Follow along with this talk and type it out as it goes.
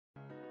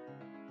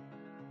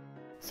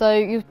So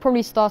you'll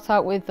probably start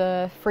out with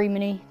 3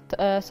 mini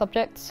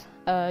subjects.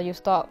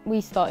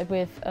 We started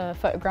with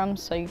photograms,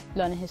 so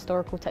learning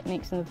historical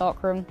techniques in the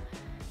darkroom,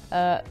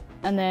 and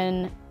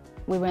then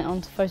we went on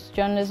to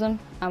photojournalism,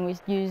 and we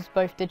used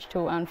both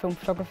digital and film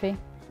photography,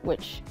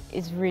 which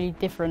is really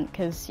different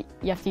because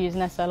you have to use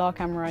an SLR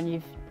camera and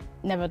you've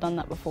never done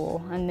that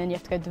before, and then you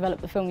have to go develop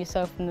the film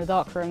yourself in the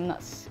darkroom.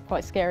 That's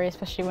quite scary,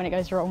 especially when it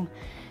goes wrong.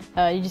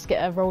 You just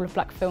get a roll of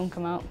black film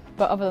come out.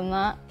 But other than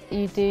that,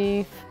 you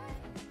do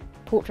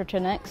portraiture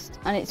next,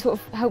 and it sort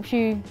of helps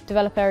you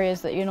develop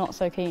areas that you're not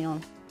so keen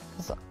on.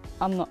 Because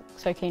I'm not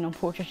so keen on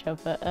portraiture,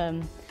 but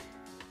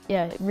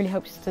yeah, it really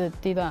helps to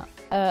do that.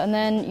 And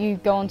then you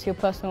go on to your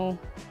personal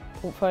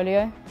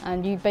portfolio,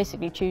 and you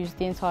basically choose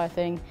the entire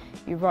thing.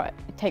 You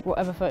take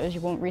whatever photos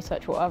you want,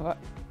 research whatever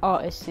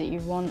artists that you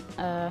want,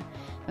 and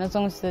as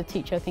long as the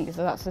teacher thinks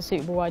that that's a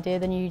suitable idea,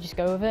 then you just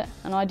go with it.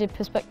 And I did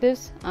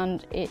perspectives,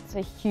 and it's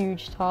a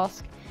huge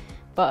task,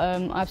 but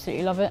I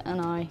absolutely love it,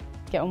 and I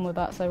get on with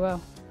that so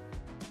well.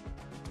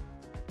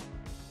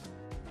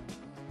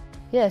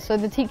 Yeah, so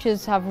the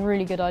teachers have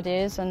really good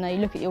ideas, and they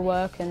look at your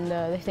work and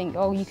they think,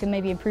 oh, you can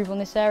maybe improve on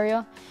this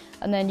area,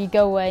 and then you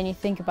go away and you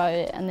think about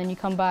it, and then you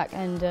come back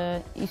and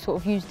you sort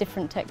of use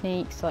different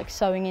techniques, like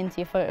sewing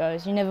into your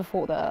photos. You never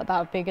thought that that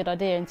would be a good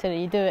idea until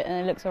you do it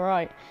and it looks all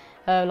right.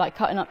 Like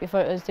cutting up your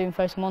photos, doing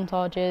photo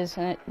montages,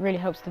 and it really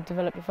helps to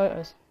develop your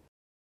photos.